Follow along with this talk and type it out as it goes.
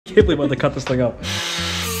Can't believe I'm about to cut this thing up.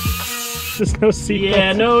 There's no seat.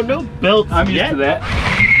 Yeah, no belt. I'm used to that.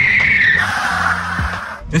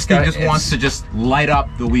 This thing just wants to just light up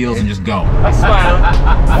the wheels and just go. Smiling.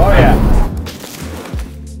 Oh yeah.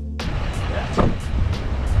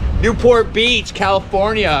 Newport Beach,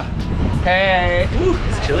 California. Hey. Ooh,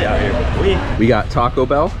 it's chilly out here. We got Taco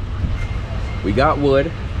Bell. We got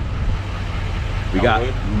Wood. We got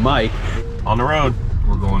Mike. On the road.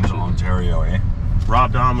 We're going to Ontario, eh?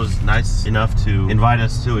 Rob Dahm was nice enough to invite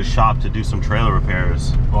us to his shop to do some trailer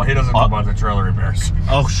repairs. Well, he doesn't know about the trailer repairs.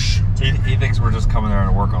 Oh, shh. He thinks we're just coming there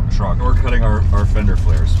to work on the truck. We're cutting our fender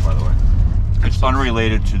flares, by the way. It's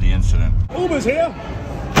unrelated to the incident. Uber's here.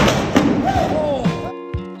 Oh.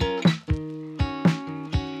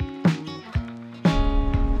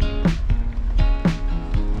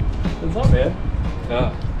 What's up, man?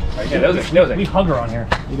 Yeah, that was we hug her on here.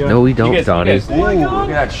 No, we don't, Donnie. Look at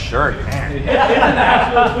that shirt.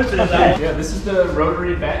 Yeah, this is the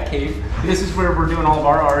rotary bat cave. This is where we're doing all of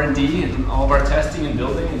our R&D and all of our testing and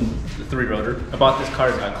building and the 3-rotor. I bought this car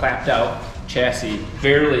as a clapped out chassis,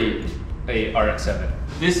 barely a RX-7.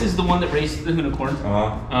 This is the one that raced the unicorn.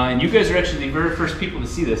 And you guys are actually the very first people to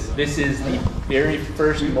see this. This is the very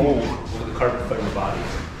first mold for the carbon fiber bodies.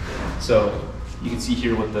 So you can see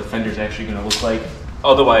here what the fender's actually gonna look like.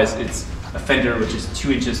 Otherwise, it's a fender which is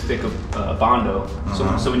 2 inches thick of Bondo.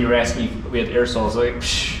 So when you were asking if we had air saws, like,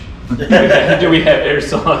 psh, do we have air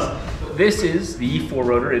saws? This is the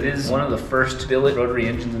 4-rotor. It is one of the first billet rotary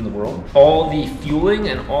engines in the world. All the fueling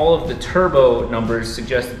and all of the turbo numbers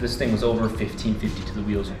suggest that this thing was over 1550 to the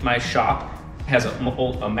wheels. My shop has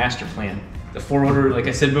a master plan. The 4-rotor, like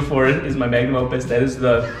I said before, is my magnum opus. That is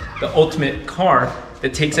the ultimate car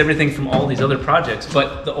that takes everything from all these other projects.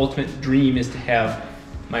 But the ultimate dream is to have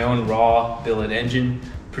my own raw billet engine,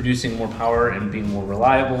 producing more power and being more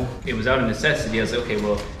reliable. It was out of necessity. I was like, okay,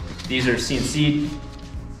 well, these are CNC.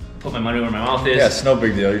 Put my money where my mouth is. Yeah, it's no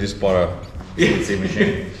big deal. You just bought a CNC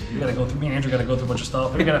machine. We gotta go through. Me and Andrew gotta go through a bunch of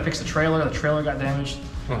stuff. We gotta fix the trailer. The trailer got damaged.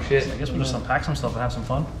 Oh shit! So I guess we'll just unpack some stuff and have some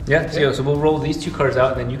fun. Yeah. So we'll roll these 2 cars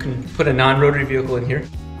out, and then you can put a non-rotary vehicle in here.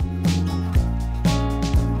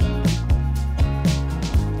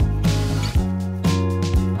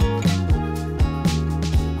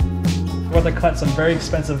 We're about to cut some very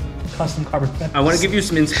expensive custom carbon fenders. I want to give you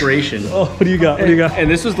some inspiration. Oh, what do you got? What do you got? And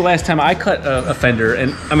this was the last time I cut a fender,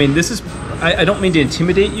 and I mean, this is, I don't mean to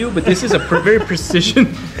intimidate you, but this is a very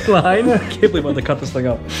precision line. I can't believe I'm about to cut this thing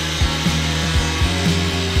up.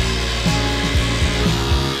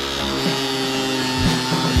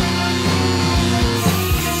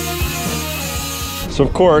 So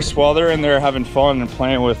of course, while they're in there having fun and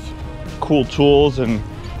playing with cool tools and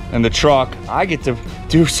the truck, I get to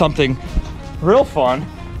do something real fun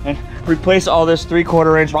and replace all this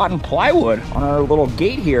 3/4 inch rotten plywood on our little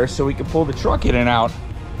gate here so we can pull the truck in and out.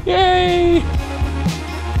 Yay!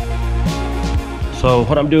 So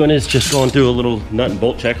what I'm doing is just going through a little nut and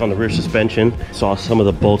bolt check on the rear suspension. Saw some of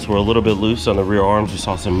the bolts were a little bit loose on the rear arms. We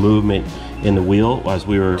saw some movement in the wheel as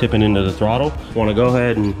we were tipping into the throttle. Want to go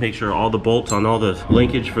ahead and make sure all the bolts on all the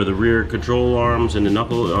linkage for the rear control arms and the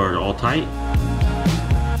knuckle are all tight.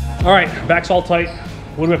 All right, back's all tight.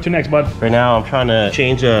 What do we have to next, bud? Right now I'm trying to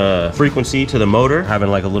change a frequency to the motor, having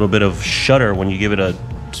like a little bit of shudder when you give it a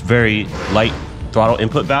very light throttle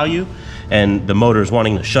input value, and the motor is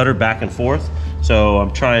wanting to shudder back and forth. So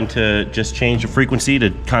I'm trying to just change the frequency to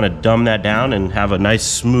kind of dumb that down and have a nice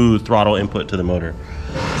smooth throttle input to the motor.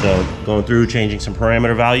 So going through, changing some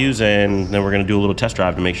parameter values, and then we're gonna do a little test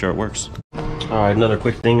drive to make sure it works. All right, another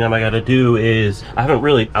quick thing that I gotta do is, I haven't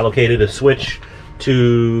really allocated a switch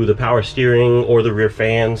to the power steering or the rear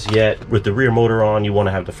fans yet. With the rear motor on, you want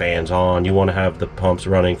to have the fans on, you want to have the pumps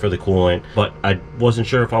running for the coolant, but I wasn't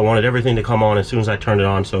sure if I wanted everything to come on as soon as I turned it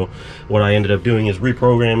on. So what I ended up doing is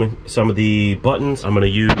reprogramming some of the buttons. I'm going to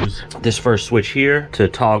use this first switch here to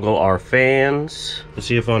toggle our fans. Let's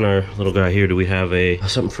see if on our little guy here, do we have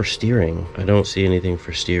something for steering? I don't see anything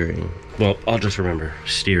for steering. Well, I'll just remember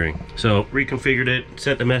steering. So reconfigured it,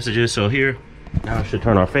 set the messages. So here, now I should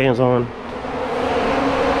turn our fans on.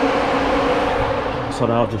 So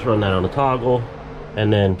now I'll just run that on the toggle,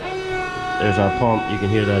 and then there's our pump. You can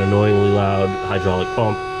hear that annoyingly loud hydraulic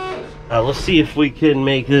pump. Let's see if we can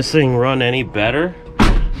make this thing run any better.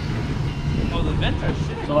 Oh, the vents are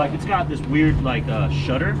shit. So like it's got this weird like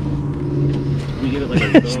shudder. We get it like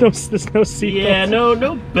a there's no seat. Yeah,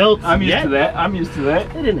 no belts. I'm used to that. I'm used to that.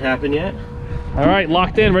 It didn't happen yet. All right,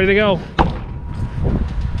 locked in, ready to go.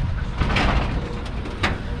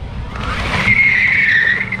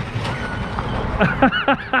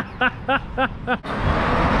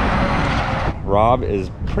 Rob is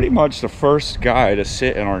pretty much the first guy to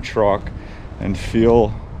sit in our truck and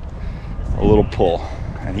feel a little pull.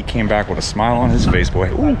 And he came back with a smile on his face, boy.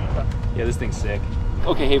 Ooh. Yeah, this thing's sick.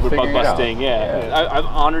 Okay, hey, we're bug busting. Yeah. I'm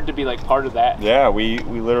honored to be like part of that. Yeah, we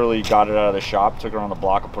literally got it out of the shop, took it on the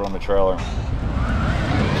block, and put it on the trailer.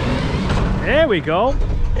 There we go.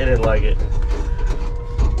 I didn't like it.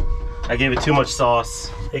 I gave it too much sauce.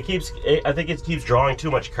 I think it keeps drawing too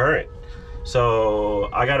much current. So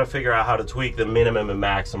I got to figure out how to tweak the minimum and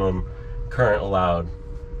maximum current allowed.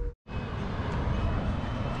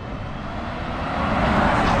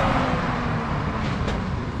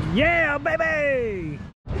 Yeah, baby!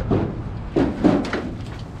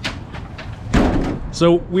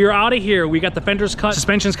 So we're out of here. We got the fenders cut,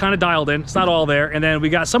 suspension's kind of dialed in. It's not all there. And then we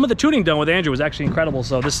got some of the tuning done with Andrew. It was actually incredible.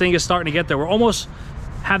 So this thing is starting to get there. We're almost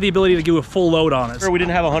have the ability to do a full load on it. We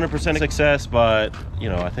didn't have 100% success, but you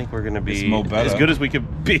know, I think we're gonna be as good as we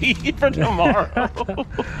could be for tomorrow.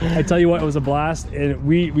 I tell you what, it was a blast, and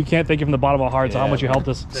we can't thank you from the bottom of our hearts how much you helped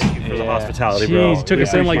us. Thank you for the hospitality, Jeez, bro. you took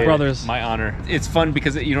us in like brothers. My honor. It's fun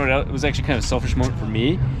because it was actually kind of a selfish moment for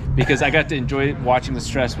me because I got to enjoy watching the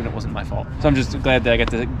stress when it wasn't my fault. So I'm just glad that I got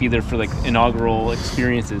to be there for like inaugural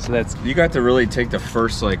experiences. So that's You got to really take the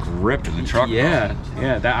first like rip in the truck. yeah.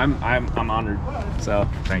 That I'm honored. So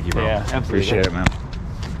Thank you, bro. Yeah, absolutely. Appreciate it, man.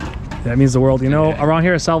 That means the world. You know, around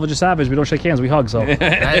here at Salvage or Savage, we don't shake hands, we hug, so.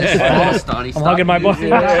 That is false, Donnie. I'm hugging my boy.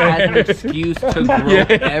 As an excuse to grow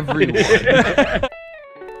everyone.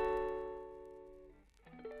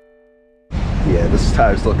 Yeah, this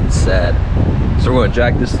tire's looking sad. So we're gonna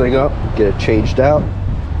jack this thing up, get it changed out,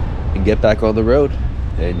 and get back on the road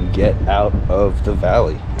and get out of the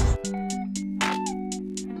valley.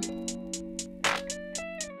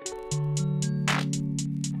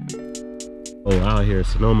 Oh, out here,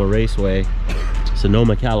 Sonoma Raceway,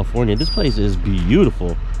 Sonoma, California. This place is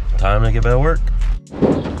beautiful. Time to get back to work.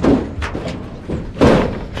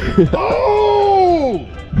 Oh!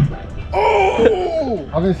 Oh!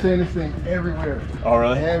 I've been saying this thing everywhere. Oh,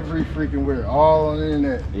 really? Every freaking where, all on the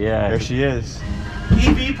internet. Yeah. There she is.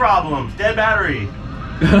 EV problems, dead battery.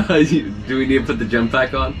 Do we need to put the jump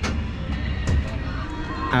pack on?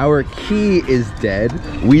 Our key is dead.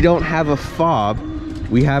 We don't have a fob.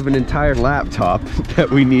 We have an entire laptop that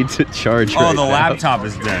we need to charge right now. Laptop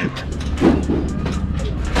is dead.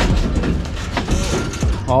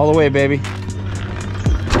 All the way, baby.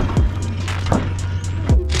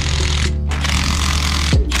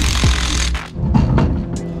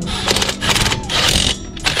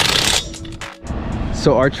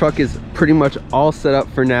 So our truck is pretty much all set up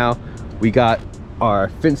for now. We got our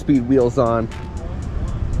fin speed wheels on.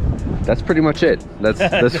 That's pretty much it.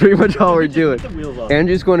 That's pretty much all we're doing.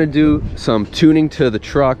 Andrew's going to do some tuning to the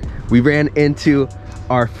truck. We ran into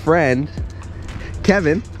our friend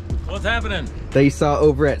Kevin. What's happening? That you saw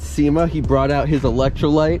over at SEMA. He brought out his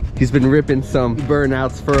Electrollite. He's been ripping some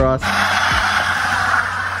burnouts for us.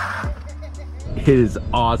 It is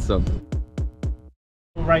awesome.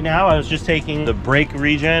 Right now, I was just taking the brake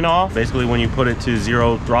regen off. Basically, when you put it to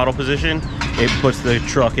 0 throttle position, it puts the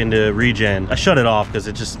truck into regen. I shut it off because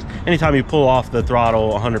it just, anytime you pull off the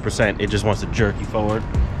throttle 100%, it just wants to jerk you forward.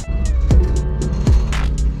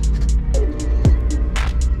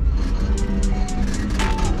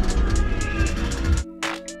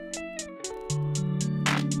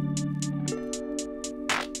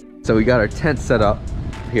 So we got our tent set up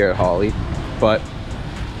here at Holley, but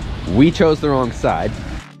we chose the wrong side.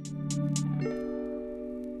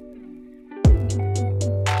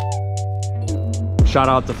 Shout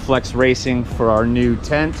out to Flex Racing for our new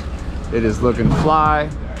tent. It is looking fly.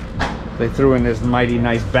 They threw in this mighty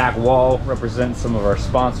nice back wall, representing some of our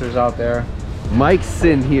sponsors out there. Mike's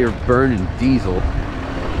in here burning diesel.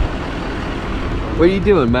 What are you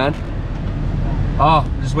doing, man? Oh,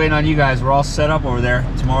 just waiting on you guys. We're all set up over there.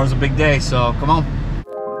 Tomorrow's a big day, so come on.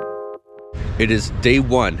 It is day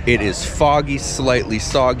one. It is foggy, slightly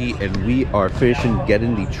soggy, and we are finishing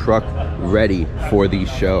getting the truck ready for the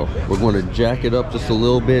show. We're going to jack it up just a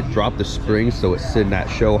little bit, drop the springs so it's in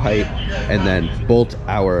that show height, and then bolt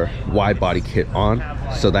our wide body kit on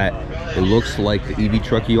so that it looks like the EV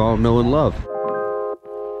truck you all know and love.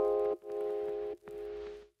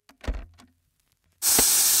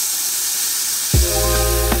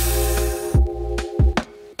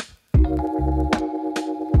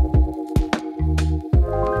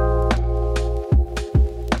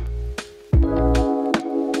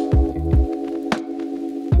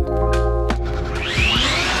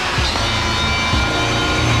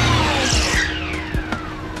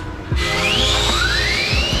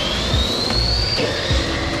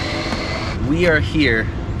 We are here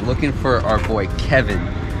looking for our boy Kevin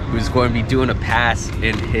who's going to be doing a pass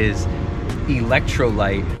in his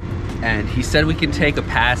Electrollite. And he said we can take a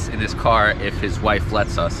pass in his car if his wife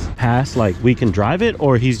lets us. Pass, like we can drive it,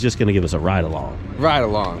 or he's just gonna give us a ride along? Ride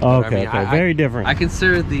along. Okay, okay, very different. I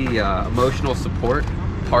consider the emotional support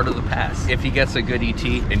part of the pass. If he gets a good ET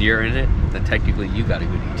and you're in it, then technically you got a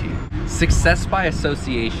good ET. Success by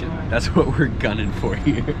association. That's what we're gunning for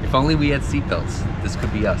here. If only we had seatbelts, this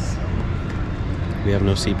could be us. We have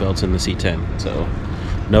no seatbelts in the C10, so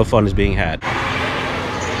no fun is being had.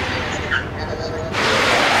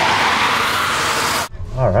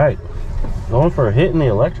 All right, going for a hit in the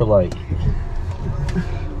Electrollite.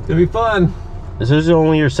 It's gonna be fun. This is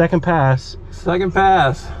only your second pass. Second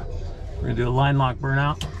pass. We're gonna do a line lock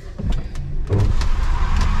burnout.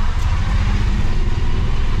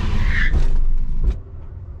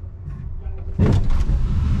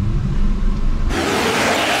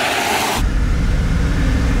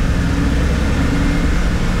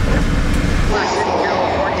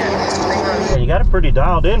 You got it pretty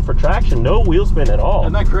dialed in for traction, no wheel spin at all.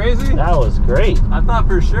 Isn't that crazy? That was great. I thought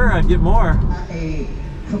for sure I'd get more. A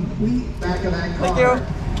complete back of that car. Thank you.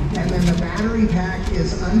 And then the battery pack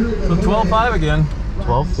is under the So 12.5 again.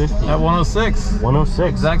 1250. At 106. 106.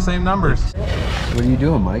 Exact same numbers. What are you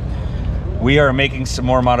doing, Mike? We are making some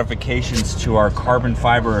more modifications to our carbon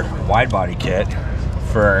fiber wide body kit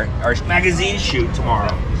for our magazine shoot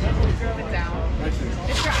tomorrow.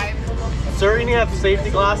 Sir, you have safety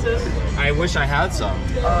glasses? I wish I had some.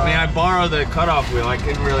 I mean, I borrowed the cutoff wheel. I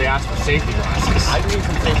couldn't really ask for safety glasses. I need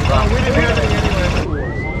some safety glasses. We didn't have any anyway.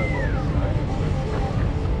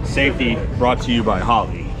 Safety brought to you by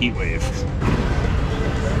Holley Heatwave.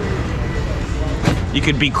 You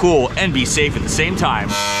could be cool and be safe at the same time.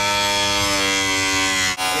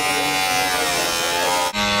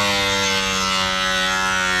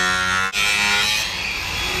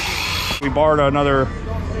 We borrowed another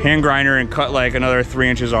hand grinder and cut like another 3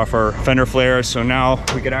 inches off our fender flares, so now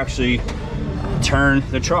we could actually turn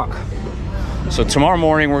the truck. So tomorrow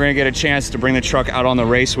morning we're gonna get a chance to bring the truck out on the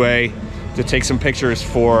raceway to take some pictures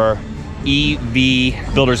for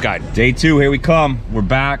EV Builder's Guide. Day 2, here we come. We're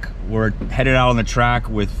back. We're headed out on the track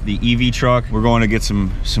with the EV truck. We're going to get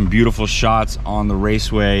some beautiful shots on the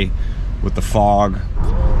raceway with the fog.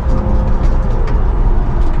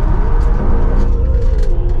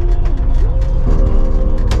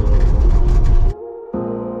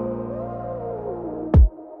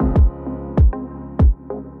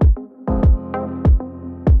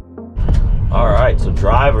 All right, so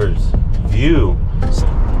driver's view.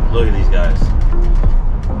 Look at these guys.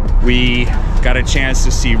 We got a chance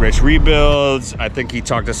to see Rich rebuilds. I think he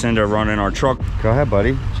talked us into running our truck. Go ahead,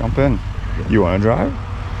 buddy, jump in. You want to drive?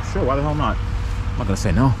 Sure, why the hell not? I'm not gonna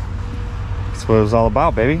say no. That's what it was all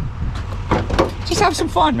about, baby. Just have some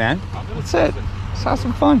fun, man. That's it. Just have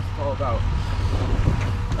some fun. All about.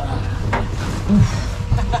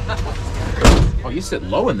 Oh, you sit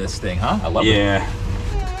low in this thing, huh? I love it. Yeah.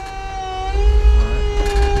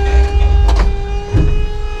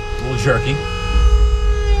 A little jerky.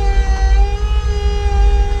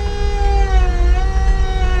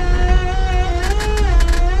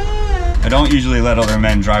 I don't usually let other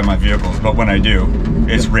men drive my vehicles, but when I do,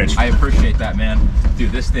 it's Rich. I appreciate that, man.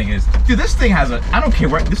 Dude, this thing has I don't care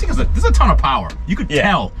where, this is a ton of power. You could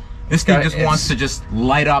tell. This thing just wants to just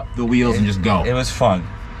light up the wheels and just go. It was fun.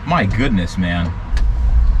 My goodness, man.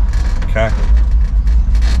 Okay.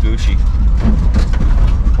 Gucci.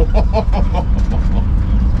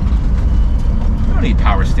 I don't need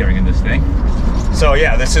power steering in this thing. So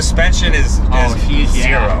yeah, the suspension is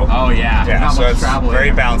zero. Oh yeah. Yeah, Not so much it's travel very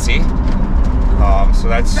in there. bouncy. So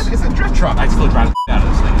that's... It's a drift truck. I'd still drive the out of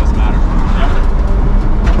this thing. It doesn't matter.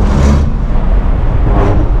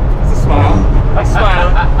 It's a smile. I'm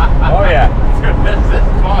smiling. Oh yeah. Dude, this is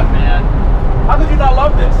fun, man. How could you not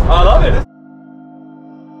love this? I love it.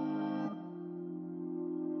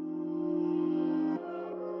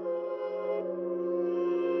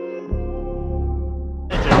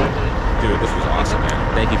 Dude, this was awesome,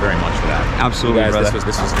 man. Thank you very much for that. Absolutely, you guys, brother.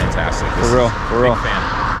 this was fantastic. For real, for real. Big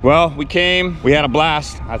fan. Well, we came, we had a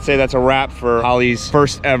blast. I'd say that's a wrap for Holley's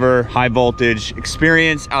first ever high voltage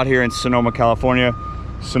experience out here in Sonoma, California.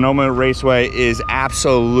 Sonoma Raceway is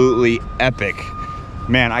absolutely epic.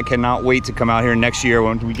 Man, I cannot wait to come out here next year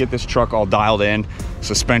when we get this truck all dialed in,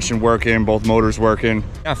 suspension working, both motors working.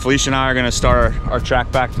 Yeah, Felicia and I are gonna start our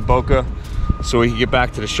track back to Boca so we can get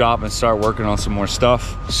back to the shop and start working on some more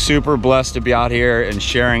stuff. Super blessed to be out here and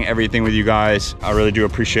sharing everything with you guys. I really do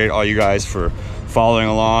appreciate all you guys for following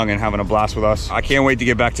along and having a blast with us. I can't wait to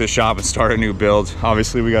get back to the shop and start a new build.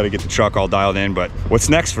 Obviously, we got to get the truck all dialed in, but what's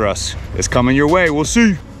next for us is coming your way. We'll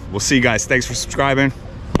see. We'll see you guys. Thanks for subscribing.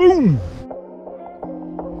 Boom!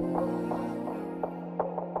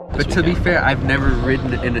 But to be fair, I've never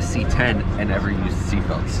ridden in a C10 and ever used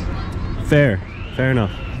seatbelts. Fair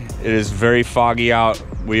enough. It is very foggy out.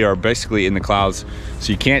 We are basically in the clouds,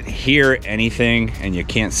 so you can't hear anything and you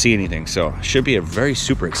can't see anything. So it should be a very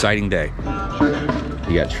super exciting day.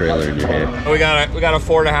 You got trailer in your hand. We got a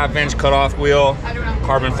 4.5 inch cutoff wheel,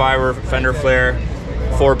 carbon fiber, fender flare,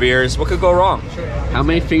 4 beers. What could go wrong? How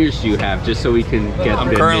many fingers do you have, just so we can get I'm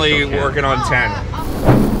the currently initial count? working on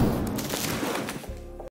 10.